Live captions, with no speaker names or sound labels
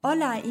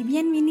Hola y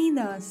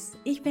bienvenidos!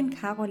 Ich bin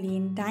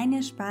Caroline,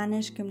 deine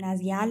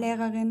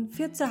Spanisch-Gymnasiallehrerin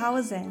für zu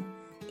Hause.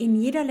 In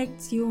jeder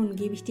Lektion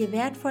gebe ich dir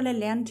wertvolle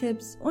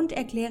Lerntipps und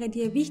erkläre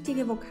dir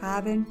wichtige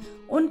Vokabeln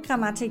und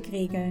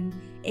Grammatikregeln,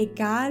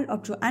 egal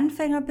ob du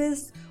Anfänger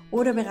bist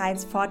oder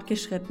bereits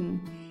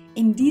fortgeschritten.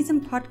 In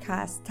diesem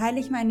Podcast teile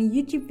ich meine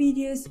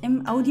YouTube-Videos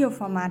im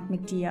Audioformat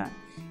mit dir.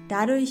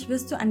 Dadurch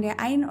wirst du an der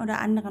einen oder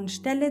anderen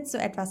Stelle zu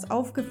etwas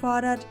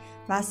aufgefordert,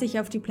 was sich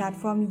auf die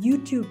Plattform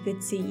YouTube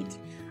bezieht.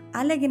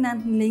 Alle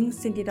genannten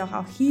Links sind jedoch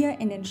auch hier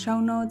in den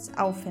Shownotes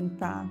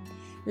auffindbar.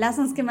 Lass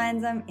uns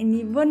gemeinsam in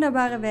die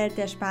wunderbare Welt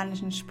der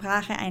spanischen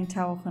Sprache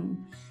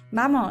eintauchen.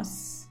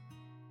 Vamos!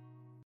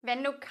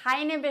 Wenn du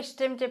keine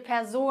bestimmte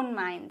Person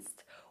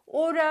meinst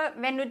oder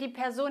wenn du die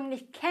Person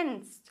nicht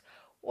kennst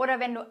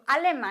oder wenn du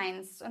alle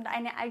meinst und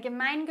eine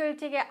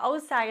allgemeingültige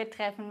Aussage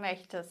treffen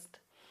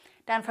möchtest,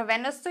 dann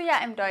verwendest du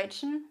ja im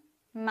Deutschen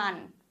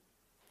Mann.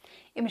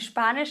 Im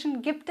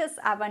Spanischen gibt es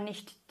aber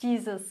nicht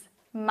dieses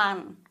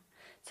Mann,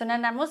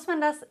 sondern da muss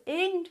man das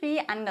irgendwie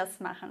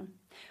anders machen.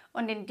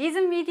 Und in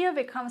diesem Video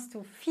bekommst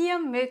du 4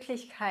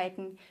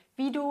 Möglichkeiten,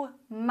 wie du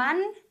Mann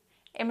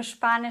im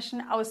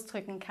Spanischen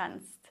ausdrücken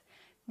kannst.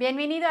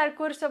 Bienvenido al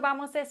curso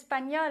Vamos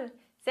Español.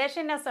 Sehr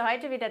schön, dass du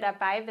heute wieder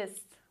dabei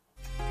bist.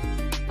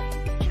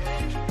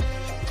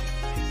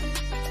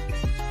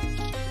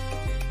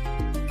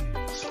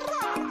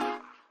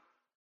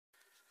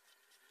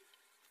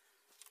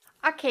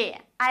 Okay,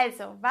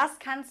 also, was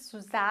kannst du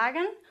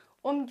sagen,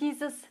 um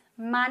dieses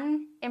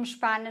Mann im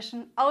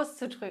Spanischen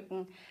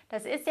auszudrücken?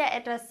 Das ist ja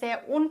etwas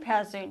sehr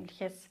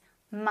Unpersönliches.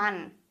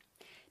 Mann.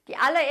 Die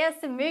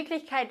allererste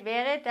Möglichkeit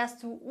wäre, dass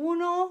du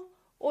uno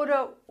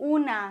oder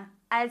una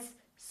als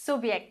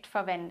Subjekt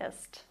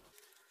verwendest.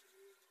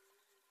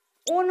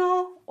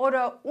 Uno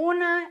oder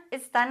una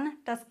ist dann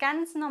das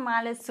ganz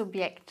normale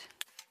Subjekt.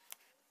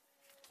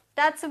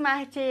 Dazu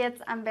mache ich dir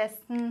jetzt am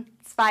besten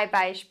 2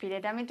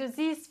 Beispiele, damit du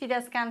siehst, wie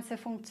das Ganze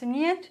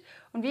funktioniert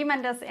und wie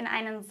man das in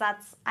einen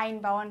Satz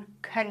einbauen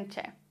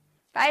könnte.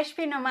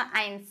 Beispiel Nummer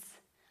 1.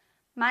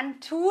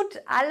 Man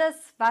tut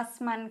alles,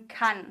 was man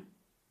kann.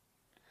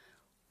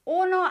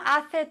 Uno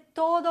hace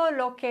todo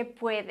lo que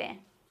puede.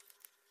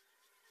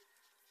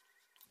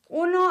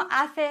 Uno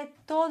hace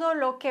todo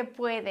lo que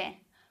puede.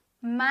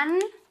 Man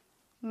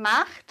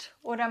macht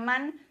oder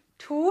man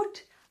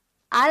tut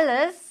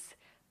alles,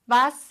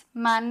 was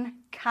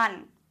man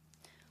kann.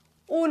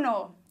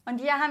 Uno. Und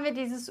hier haben wir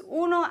dieses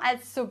uno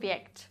als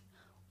Subjekt.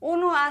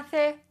 Uno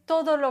hace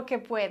todo lo que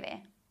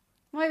puede.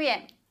 Muy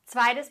bien.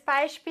 Zweites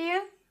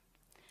Beispiel.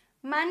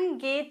 Man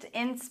geht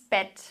ins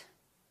Bett.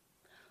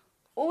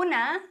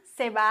 Una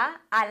se va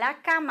a la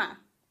cama.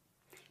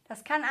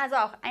 Das kann also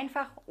auch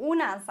einfach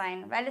una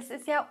sein, weil es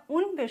ist ja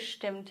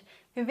unbestimmt.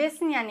 Wir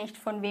wissen ja nicht,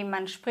 von wem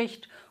man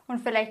spricht. Und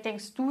vielleicht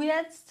denkst du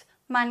jetzt,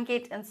 man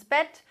geht ins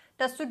Bett,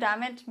 dass du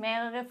damit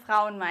mehrere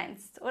Frauen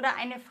meinst oder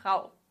eine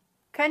Frau.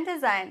 Könnte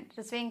sein.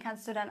 Deswegen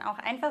kannst du dann auch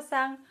einfach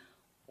sagen,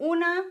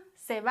 una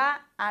se va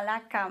a la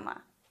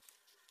cama.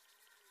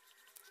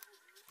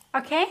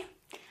 Okay?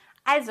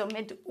 Also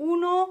mit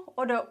uno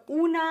oder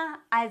una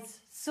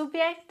als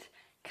Subjekt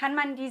kann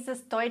man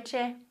dieses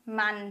deutsche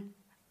Mann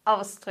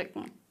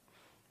ausdrücken.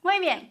 Muy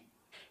bien.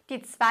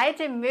 Die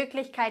zweite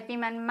Möglichkeit, wie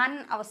man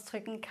Mann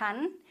ausdrücken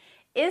kann,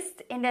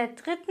 ist in der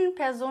dritten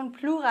Person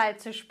Plural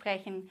zu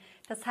sprechen.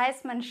 Das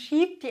heißt, man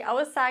schiebt die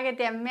Aussage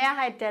der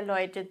Mehrheit der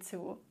Leute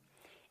zu.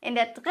 In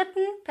der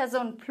dritten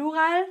Person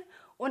Plural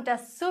und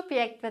das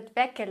Subjekt wird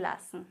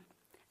weggelassen.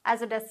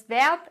 Also das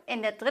Verb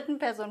in der dritten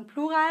Person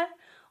Plural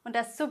und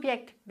das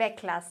Subjekt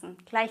weglassen.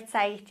 Gleich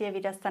zeige ich dir,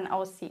 wie das dann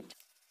aussieht.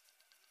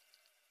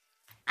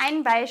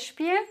 Ein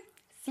Beispiel.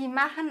 Sie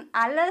machen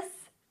alles,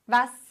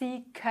 was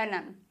sie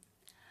können.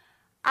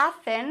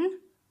 Hacen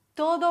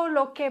todo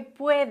lo que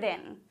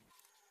pueden.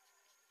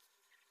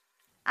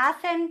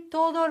 Hacen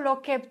todo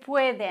lo que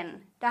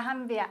pueden. Da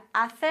haben wir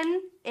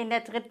hacen in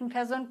der dritten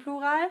Person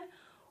Plural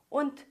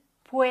und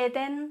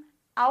pueden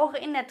auch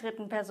in der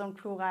dritten Person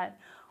Plural.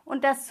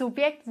 Und das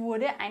Subjekt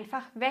wurde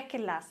einfach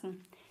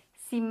weggelassen.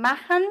 Sie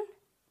machen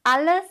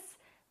alles,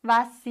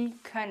 was sie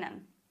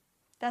können.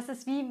 Das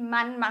ist wie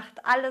man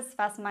macht alles,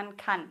 was man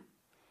kann.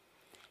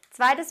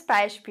 Zweites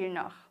Beispiel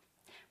noch.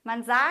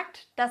 Man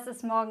sagt, dass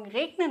es morgen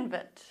regnen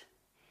wird.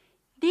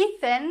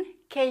 Dicen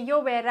que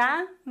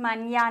lloverá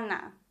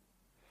mañana.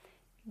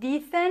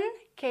 Dicen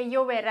que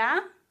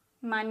lloverá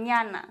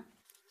mañana.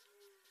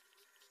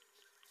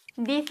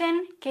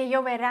 Dicen que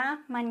lloverá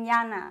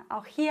mañana.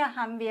 Auch hier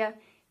haben wir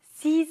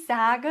sie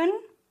sagen,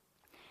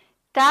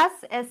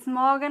 dass es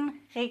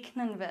morgen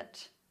regnen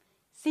wird.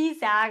 Sie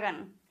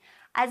sagen.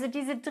 Also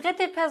diese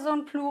dritte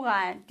Person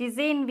Plural, die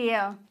sehen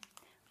wir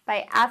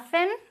bei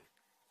hacen,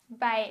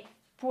 bei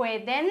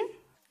pueden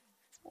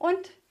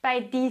und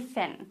bei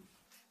dicen.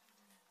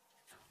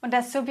 Und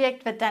das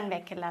Subjekt wird dann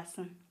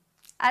weggelassen.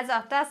 Also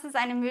auch das ist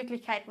eine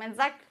Möglichkeit. Man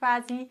sagt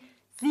quasi,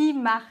 sie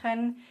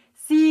machen,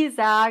 sie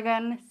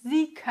sagen,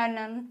 sie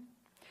können.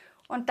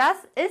 Und das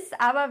ist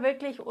aber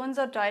wirklich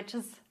unser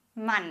deutsches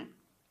Mann.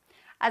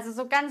 Also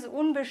so ganz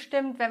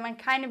unbestimmt, wenn man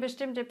keine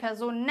bestimmte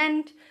Person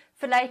nennt,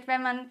 vielleicht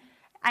wenn man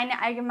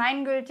eine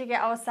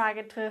allgemeingültige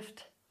Aussage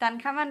trifft, dann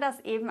kann man das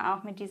eben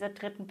auch mit dieser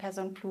dritten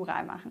Person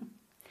Plural machen.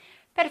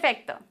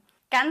 Perfekto.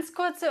 Ganz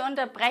kurze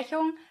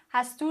Unterbrechung.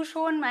 Hast du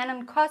schon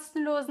meinen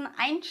kostenlosen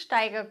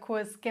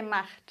Einsteigerkurs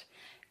gemacht?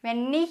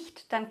 Wenn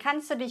nicht, dann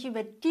kannst du dich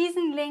über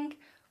diesen Link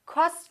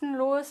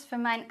kostenlos für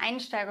meinen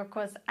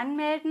Einsteigerkurs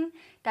anmelden.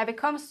 Da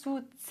bekommst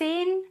du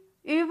 10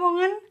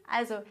 Übungen,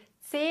 also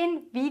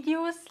 10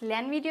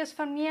 Lernvideos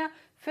von mir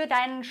für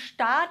deinen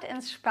Start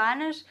ins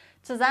Spanisch,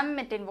 zusammen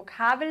mit den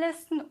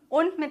Vokabellisten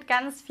und mit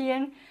ganz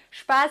vielen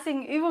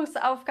spaßigen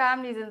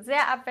Übungsaufgaben. Die sind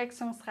sehr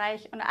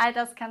abwechslungsreich und all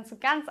das kannst du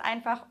ganz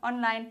einfach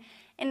online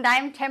in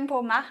deinem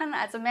Tempo machen.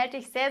 Also melde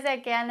dich sehr, sehr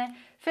gerne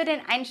für den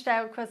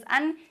Einsteigerkurs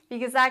an. Wie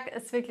gesagt,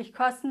 ist wirklich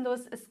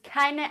kostenlos, ist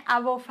keine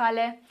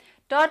Abo-Falle.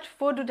 Dort,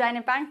 wo du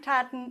deine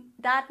Bankdaten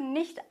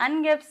nicht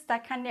angibst, da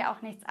kann dir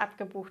auch nichts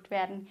abgebucht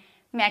werden.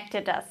 Merk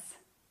dir das.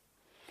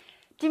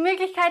 Die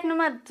Möglichkeit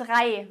Nummer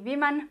 3, wie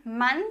man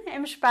Mann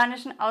im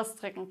Spanischen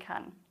ausdrücken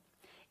kann,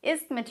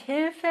 ist mit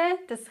Hilfe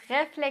des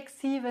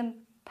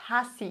reflexiven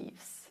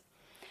Passivs.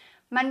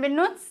 Man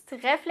benutzt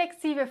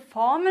reflexive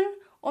Formen,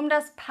 um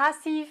das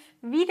Passiv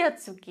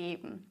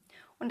wiederzugeben.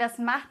 Und das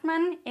macht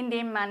man,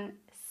 indem man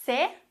se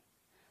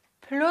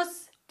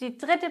plus die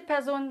dritte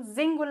Person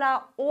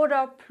Singular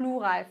oder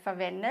Plural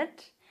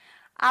verwendet,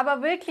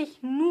 aber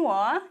wirklich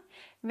nur,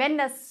 wenn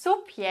das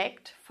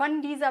Subjekt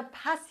von dieser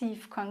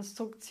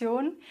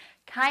Passivkonstruktion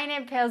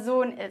keine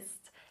Person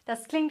ist.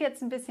 Das klingt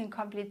jetzt ein bisschen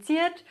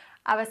kompliziert,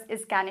 aber es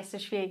ist gar nicht so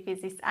schwierig, wie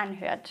es sich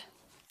anhört.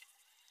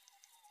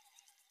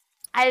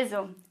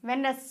 Also,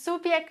 wenn das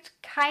Subjekt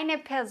keine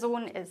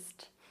Person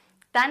ist,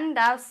 dann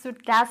darfst du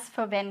das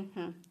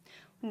verwenden.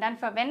 Und dann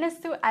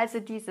verwendest du also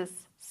dieses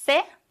se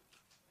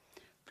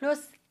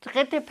plus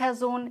dritte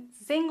Person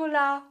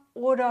Singular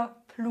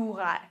oder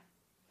Plural.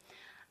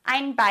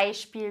 Ein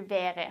Beispiel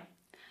wäre,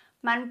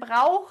 man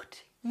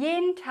braucht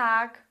jeden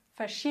Tag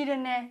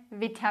verschiedene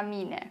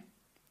Vitamine.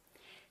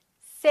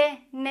 Se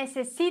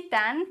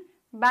necesitan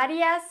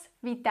varias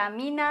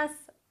vitaminas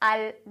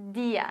al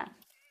día.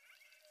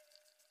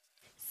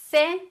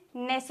 Se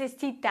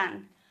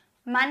necesitan,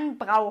 man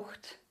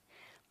braucht,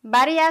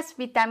 varias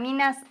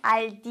vitaminas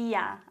al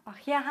día. Auch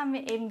hier haben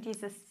wir eben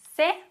dieses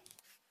se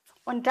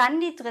und dann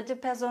die dritte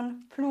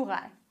Person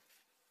Plural.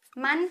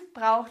 Man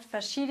braucht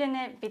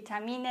verschiedene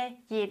Vitamine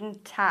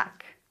jeden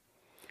Tag.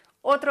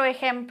 Otro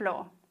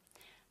ejemplo.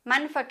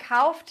 Man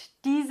verkauft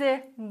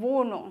diese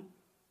Wohnung.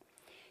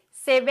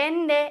 Se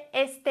vende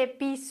este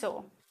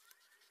piso.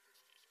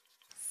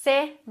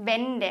 Se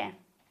vende.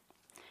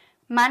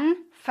 Man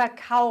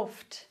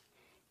verkauft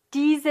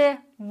diese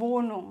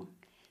Wohnung.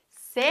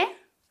 Se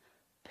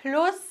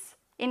plus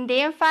in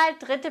dem Fall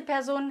dritte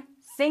Person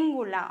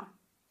Singular.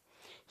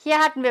 Hier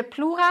hatten wir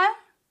Plural,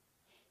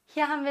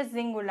 hier haben wir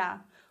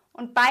Singular.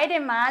 Und beide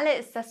Male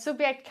ist das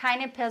Subjekt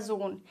keine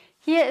Person.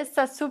 Hier ist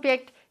das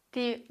Subjekt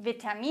die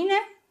Vitamine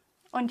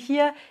und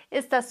hier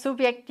ist das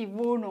Subjekt die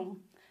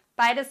Wohnung.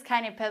 Beides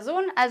keine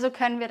Person, also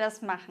können wir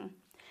das machen.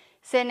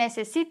 Se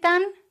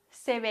necesitan,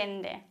 se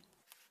vende.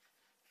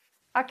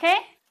 Okay?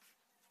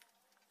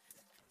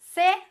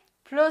 Se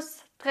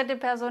plus dritte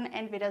Person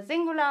entweder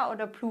Singular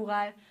oder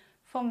Plural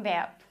vom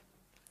Verb.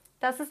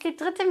 Das ist die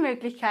dritte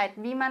Möglichkeit,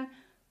 wie man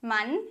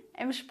Mann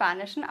im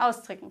Spanischen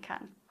ausdrücken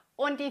kann.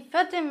 Und die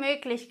vierte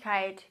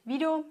Möglichkeit, wie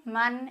du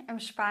Mann im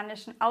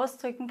Spanischen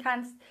ausdrücken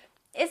kannst,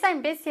 ist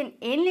ein bisschen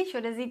ähnlich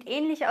oder sieht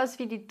ähnlich aus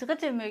wie die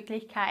dritte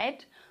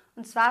Möglichkeit.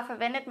 Und zwar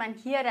verwendet man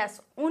hier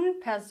das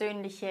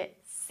unpersönliche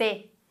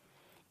se.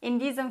 In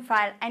diesem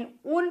Fall ein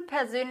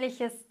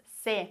unpersönliches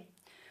se.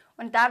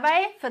 Und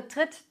dabei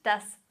vertritt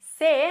das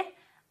se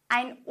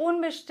ein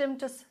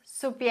unbestimmtes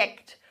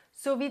Subjekt,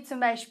 so wie zum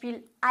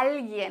Beispiel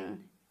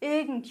alguien,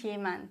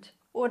 irgendjemand,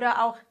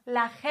 oder auch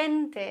la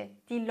gente,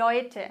 die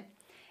Leute.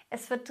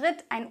 Es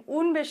vertritt ein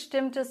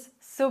unbestimmtes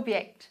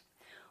Subjekt.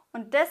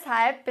 Und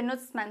deshalb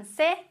benutzt man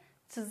se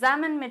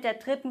zusammen mit der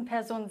dritten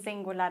Person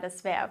Singular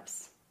des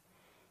Verbs.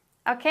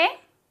 Okay?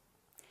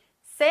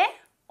 Se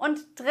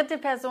und dritte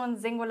Person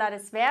Singular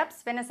des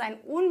Verbs, wenn es ein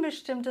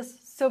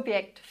unbestimmtes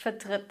Subjekt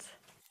vertritt.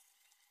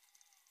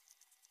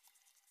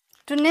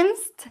 Du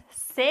nimmst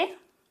se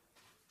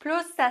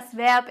plus das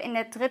Verb in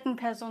der dritten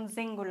Person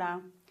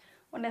Singular.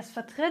 Und es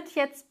vertritt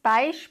jetzt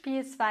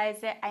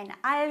beispielsweise ein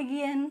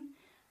alguien,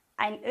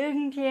 ein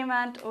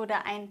irgendjemand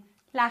oder ein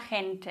la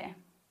gente.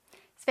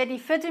 Das wäre die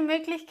vierte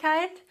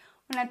Möglichkeit.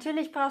 Und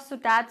natürlich brauchst du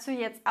dazu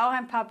jetzt auch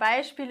ein paar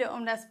Beispiele,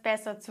 um das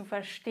besser zu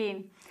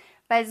verstehen.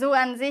 Weil so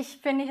an sich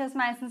finde ich das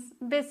meistens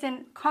ein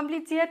bisschen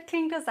kompliziert,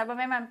 klingt es, aber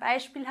wenn man ein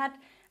Beispiel hat,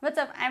 wird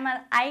es auf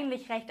einmal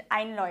eigentlich recht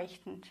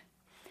einleuchtend.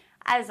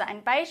 Also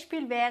ein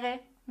Beispiel wäre,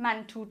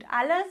 man tut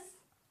alles,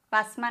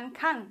 was man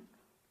kann.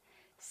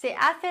 Se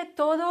hace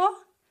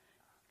todo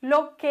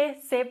lo que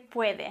se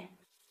puede.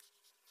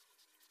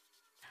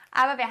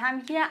 Aber wir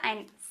haben hier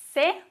ein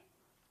se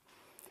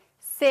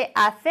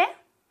hace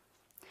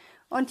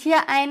und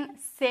hier ein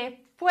se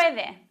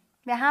puede.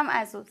 Wir haben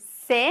also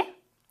se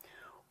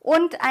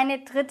und eine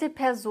dritte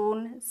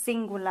Person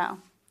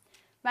Singular.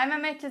 weil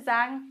man möchte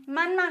sagen,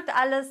 man macht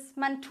alles,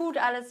 man tut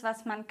alles,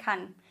 was man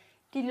kann.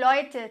 Die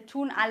Leute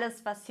tun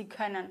alles, was sie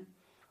können.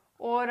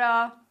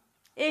 Oder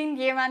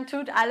irgendjemand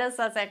tut alles,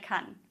 was er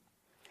kann.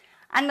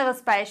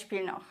 Anderes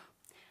Beispiel noch.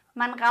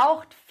 Man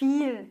raucht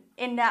viel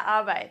in der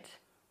Arbeit.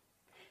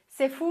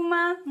 Se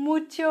fuma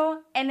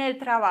mucho en el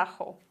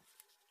trabajo.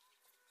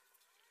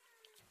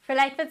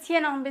 Vielleicht wird es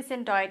hier noch ein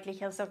bisschen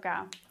deutlicher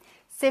sogar.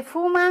 Se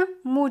fuma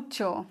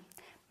mucho.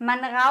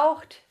 Man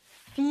raucht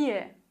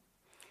viel.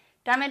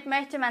 Damit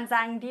möchte man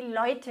sagen, die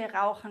Leute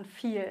rauchen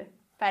viel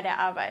bei der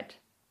Arbeit.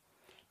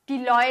 Die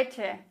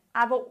Leute,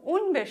 aber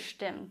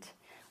unbestimmt,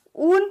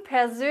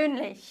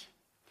 unpersönlich.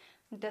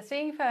 Und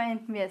deswegen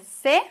verwenden wir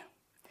se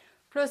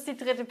plus die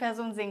dritte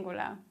Person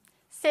Singular.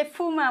 Se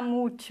fuma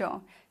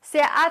mucho. Se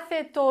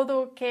hace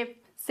todo que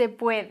se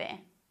puede.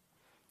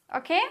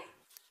 Okay?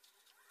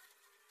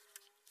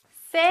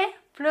 Se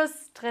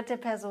plus dritte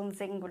Person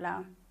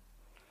Singular.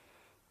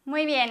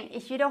 Muy bien,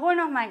 ich wiederhole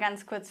noch mal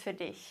ganz kurz für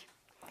dich.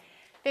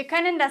 Wir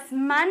können das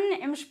man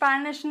im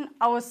Spanischen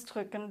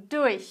ausdrücken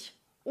durch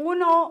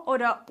uno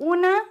oder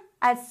una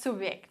als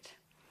Subjekt.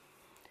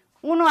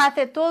 Uno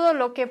hace todo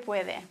lo que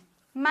puede.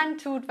 Man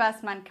tut,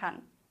 was man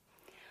kann.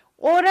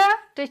 Oder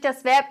durch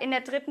das Verb in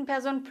der dritten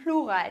Person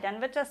Plural.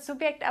 Dann wird das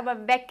Subjekt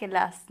aber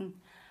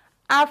weggelassen.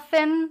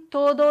 Hacen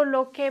todo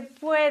lo que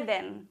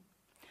pueden.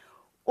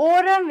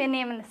 Oder wir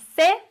nehmen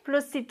se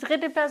plus die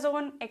dritte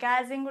Person,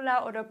 egal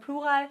Singular oder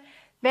Plural,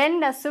 wenn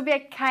das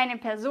Subjekt keine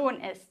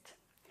Person ist.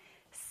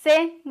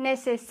 Se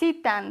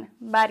necesitan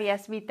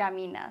varias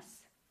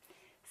vitaminas.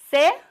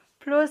 Se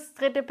plus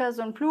dritte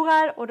Person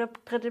Plural oder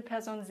dritte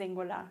Person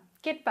Singular.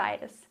 Geht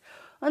beides.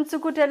 Und zu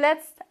guter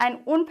Letzt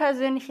ein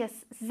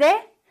unpersönliches se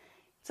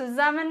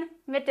zusammen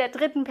mit der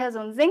dritten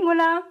Person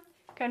Singular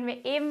können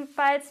wir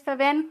ebenfalls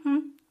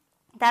verwenden.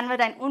 Dann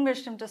wird ein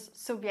unbestimmtes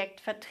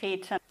Subjekt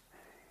vertreten.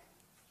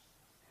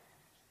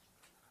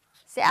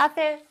 Se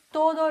hace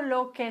todo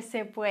lo que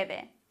se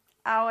puede.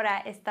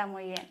 Ahora está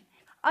muy bien.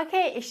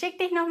 Okay, ich schicke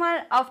dich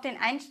nochmal auf den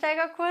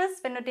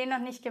Einsteigerkurs, wenn du den noch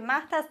nicht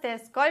gemacht hast. Der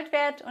ist Gold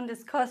wert und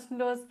ist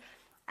kostenlos.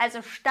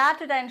 Also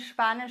starte dein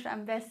Spanisch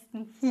am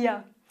besten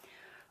hier.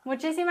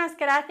 Muchísimas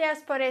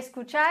gracias por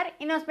escuchar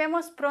y nos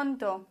vemos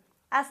pronto.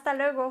 Hasta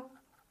luego.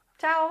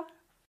 Ciao.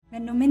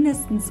 Wenn du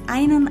mindestens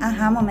einen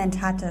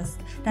Aha-Moment hattest,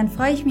 dann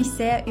freue ich mich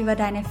sehr über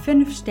deine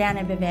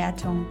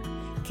 5-Sterne-Bewertung.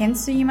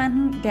 Kennst du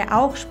jemanden, der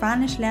auch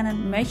Spanisch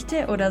lernen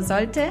möchte oder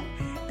sollte?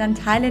 Dann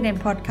teile den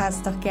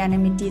Podcast doch gerne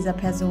mit dieser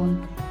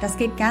Person. Das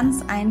geht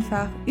ganz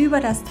einfach über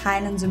das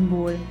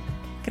Teilen-Symbol.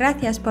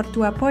 Gracias por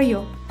tu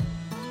apoyo.